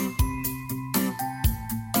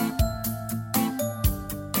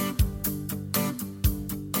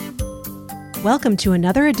Welcome to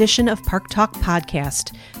another edition of Park Talk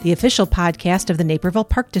Podcast, the official podcast of the Naperville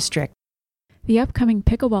Park District. The upcoming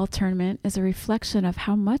pickleball tournament is a reflection of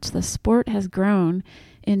how much the sport has grown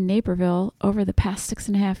in Naperville over the past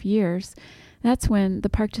 6.5 years. That's when the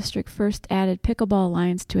Park District first added pickleball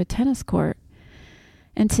lines to a tennis court.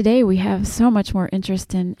 And today we have so much more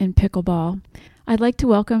interest in pickleball. I'd like to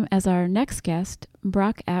welcome as our next guest,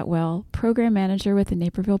 Brock Atwell, Program Manager with the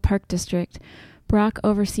Naperville Park District. Brock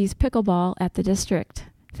oversees pickleball at the district.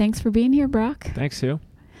 Thanks for being here, Brock. Thanks, Sue.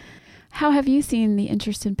 How have you seen the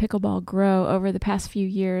interest in pickleball grow over the past few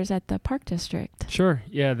years at the Park District? Sure.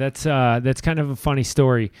 Yeah, that's kind of a funny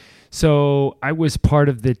story. So I was part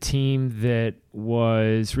of the team that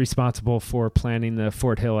was responsible for planning the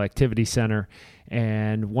Fort Hill Activity Center,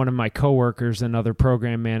 and one of my coworkers, another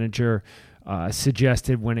program manager,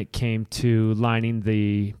 suggested when it came to lining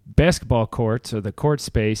the basketball courts or the court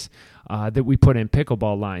space that we put in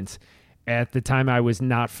pickleball lines. At the time, I was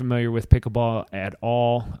not familiar with pickleball at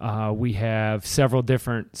all. We have several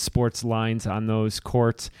different sports lines on those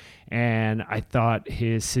courts, and I thought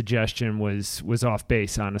his suggestion was off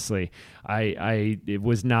base, honestly. It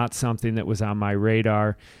was not something that was on my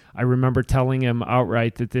radar. I remember telling him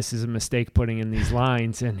outright that this is a mistake putting in these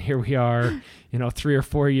lines, and here we are, 3 or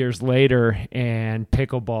 4 years later, and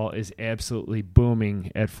pickleball is absolutely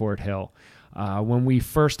booming at Fort Hill. When we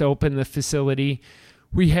first opened the facility,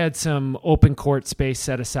 we had some open court space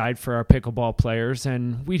set aside for our pickleball players,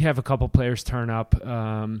 and we'd have a couple players turn up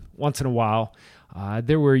once in a while.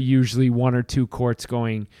 There were usually 1 or 2 courts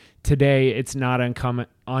going. Today, it's not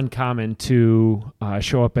uncommon to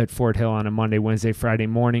show up at Fort Hill on a Monday, Wednesday, Friday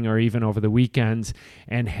morning, or even over the weekends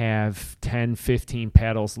and have 10, 15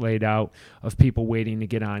 paddles laid out of people waiting to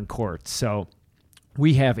get on courts. So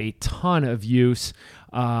we have a ton of use.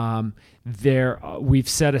 We've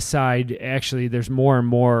set aside, actually, there's more and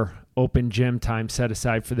more open gym time set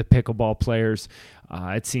aside for the pickleball players.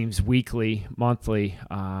 It seems weekly, monthly.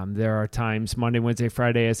 There are times Monday, Wednesday,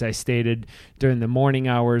 Friday, as I stated, during the morning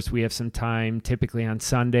hours. We have some time typically on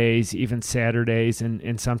Sundays, even Saturdays,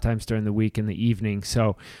 and sometimes during the week in the evening.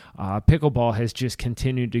 So pickleball has just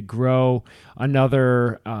continued to grow.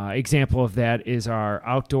 Another example of that is our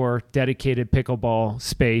outdoor dedicated pickleball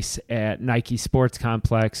space at Nike Sports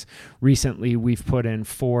Complex. Recently, we've put in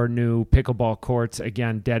 4 new pickleball courts,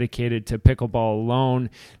 again, dedicated to pickleball alone,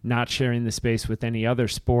 not sharing the space with any other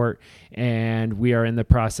sport, and we are in the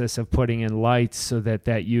process of putting in lights so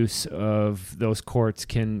that use of those courts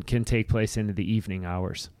can take place into the evening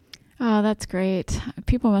hours. Oh, that's great.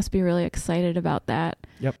 People must be really excited about that.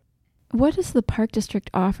 Yep. What does the Park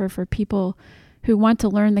District offer for people who want to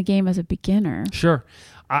learn the game as a beginner? Sure.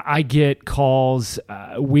 I get calls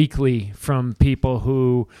weekly from people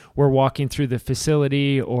who were walking through the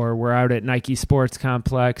facility or were out at Nike Sports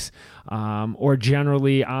Complex or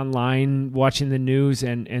generally online watching the news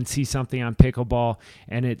and see something on pickleball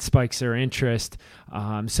and it spikes their interest.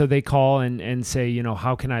 So they call and say,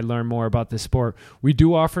 how can I learn more about the sport? We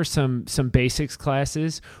do offer some basics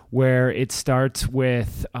classes where it starts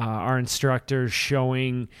with our instructors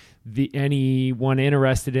showing anyone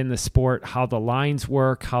interested in the sport how the lines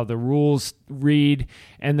work, how the rules read,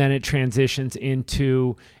 and then it transitions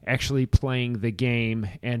into actually playing the game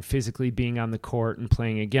and physically being on the court and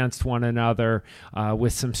playing against one another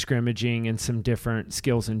with some scrimmaging and some different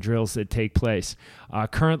skills and drills that take place.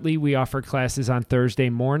 Currently, we offer classes on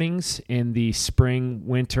Thursday mornings in the spring,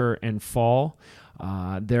 winter, and fall.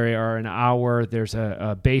 There are an hour, there's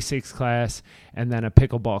a basics class, and then a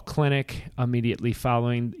pickleball clinic immediately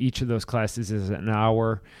following each of those classes is an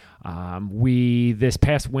hour. We, this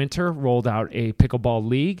past winter, rolled out a pickleball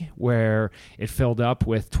league where it filled up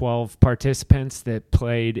with 12 participants that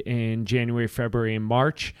played in January, February, and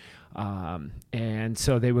March. And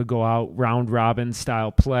so they would go out round-robin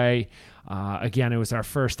style play. Again, it was our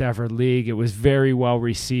first ever league. It was very well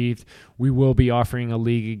received. We will be offering a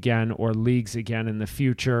league again or leagues again in the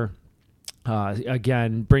future.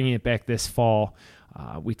 Again, bringing it back this fall.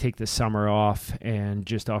 We take the summer off and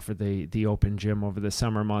just offer the open gym over the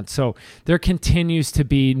summer months. So there continues to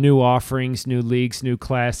be new offerings, new leagues, new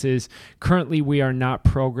classes. Currently, we are not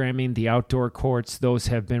programming the outdoor courts. Those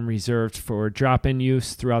have been reserved for drop-in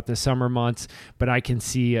use throughout the summer months, but I can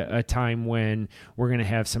see a time when we're going to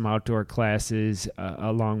have some outdoor classes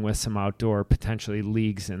along with some outdoor potentially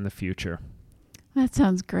leagues in the future. That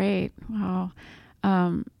sounds great. Wow.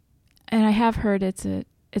 And I have heard it's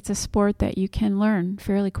a sport that you can learn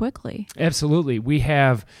fairly quickly. Absolutely. We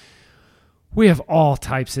have We have all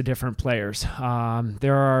types of different players.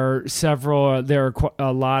 There are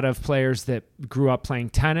a lot of players that grew up playing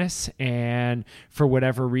tennis, and for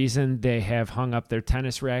whatever reason, they have hung up their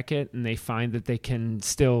tennis racket and they find that they can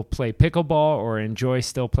still play pickleball or enjoy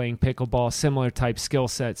still playing pickleball. Similar type skill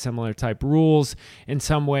set, similar type rules in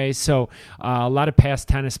some ways. So a lot of past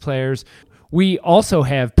tennis players. We also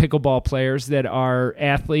have pickleball players that are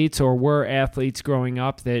athletes or were athletes growing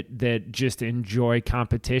up that just enjoy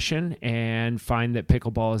competition and find that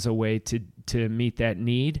pickleball is a way to meet that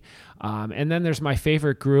need. And then there's my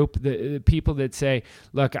favorite group, the people that say,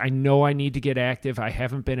 look, I know I need to get active. I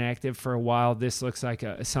haven't been active for a while. This looks like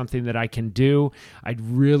something that I can do. I'd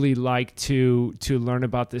really like to learn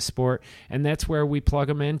about this sport. And that's where we plug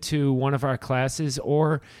them into one of our classes.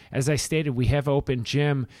 Or, as I stated, we have open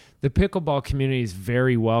gym. The pickleball community is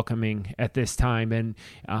very welcoming at this time. And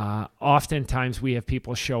oftentimes we have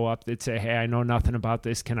people show up that say, hey, I know nothing about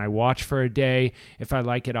this. Can I watch for a day? If I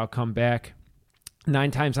like it, I'll come back.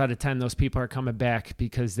 9 times out of 10, those people are coming back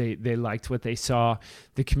because they liked what they saw.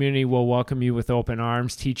 The community will welcome you with open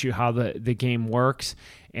arms, teach you how the game works.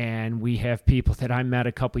 And we have people that I met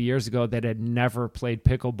a couple years ago that had never played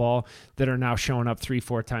pickleball that are now showing up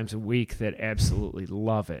 3-4 times a week that absolutely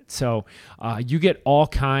love it. So you get all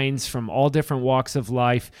kinds from all different walks of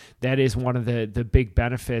life. That is one of the big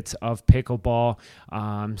benefits of pickleball.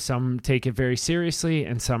 Some take it very seriously,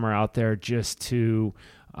 and some are out there just to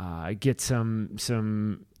get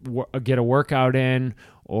get a workout in,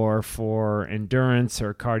 or for endurance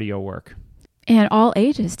or cardio work. And all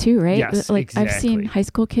ages too, right? Yes, exactly. I've seen high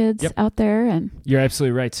school kids out there. And you're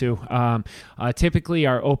absolutely right, Sue. Typically,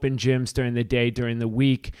 our open gyms during the day, during the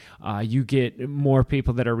week, you get more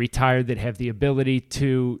people that are retired that have the ability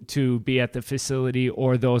to be at the facility,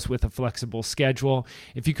 or those with a flexible schedule.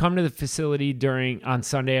 If you come to the facility on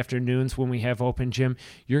Sunday afternoons when we have open gym,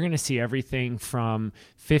 you're going to see everything from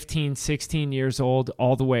 15, 16 years old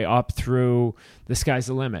all the way up through the sky's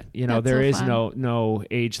the limit. There is no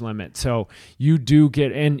age limit. So you do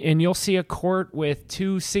get, and you'll see a court with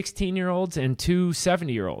 2 16-year-olds and 2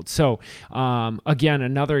 70-year-olds. So again,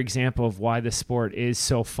 another example of why the sport is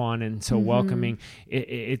so fun and so welcoming.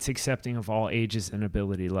 It's accepting of all ages and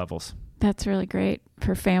ability levels. That's really great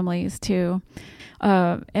for families too.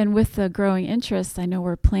 And with the growing interest, I know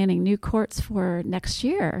we're planning new courts for next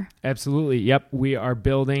year. Absolutely. Yep. We are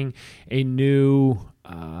building a new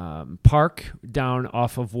park down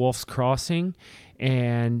off of Wolf's Crossing,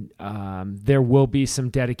 and there will be some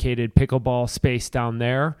dedicated pickleball space down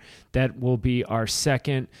there. That will be our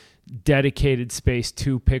second dedicated space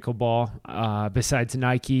to pickleball. Besides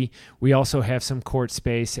Nike, we also have some court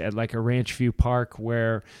space at like a Ranch View Park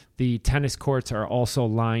where the tennis courts are also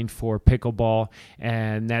lined for pickleball,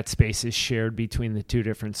 and that space is shared between the two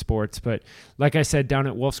different sports. But like I said, down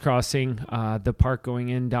at Wolf's Crossing, the park going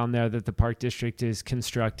in down there that the Park District is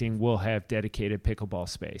constructing will have dedicated pickleball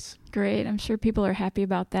space. Great. I'm sure people are happy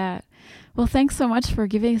about that. Well, thanks so much for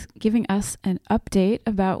giving us an update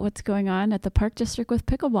about what's going on at the Park District with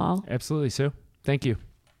pickleball. Absolutely, Sue. Thank you.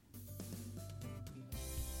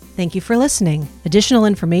 Thank you for listening. Additional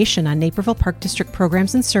information on Naperville Park District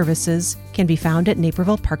programs and services can be found at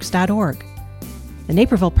napervilleparks.org. The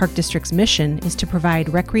Naperville Park District's mission is to provide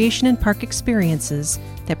recreation and park experiences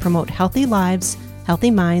that promote healthy lives,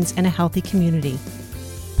 healthy minds, and a healthy community.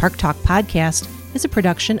 Park Talk Podcast is a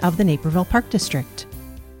production of the Naperville Park District.